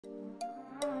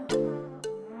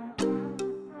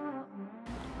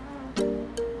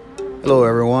Hello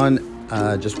everyone,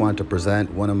 just wanted to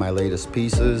present one of my latest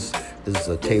pieces. This is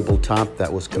a tabletop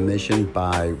that was commissioned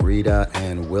by Rita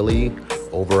and Willi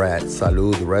over at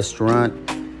Salude restaurant.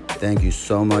 Thank you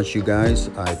so much, you guys.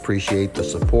 I appreciate the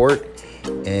support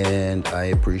and I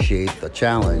appreciate the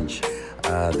challenge.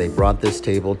 They brought this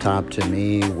tabletop to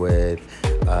me with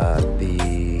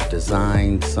the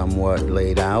design somewhat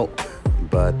laid out,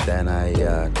 but then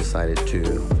I decided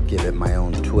to give it my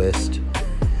own twist.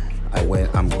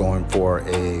 I'm going for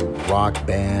a rock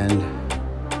band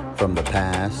from the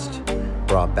past,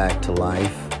 brought back to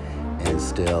life, and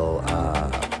still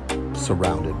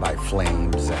surrounded by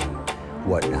flames and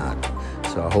whatnot.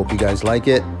 So I hope you guys like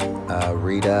it.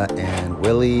 Rita and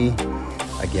Willi,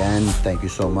 again, thank you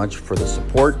so much for the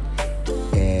support.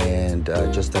 And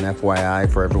just an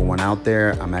FYI for everyone out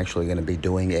there, I'm actually going to be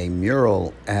doing a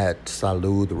mural at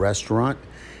Salude restaurant,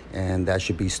 and that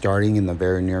should be starting in the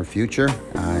very near future.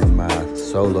 I'm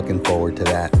so looking forward to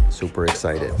that. Super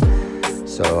excited.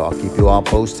 So I'll keep you all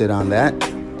posted on that.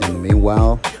 In the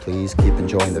meanwhile, please keep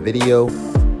enjoying the video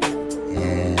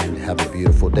and have a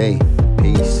beautiful day.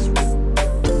 Peace.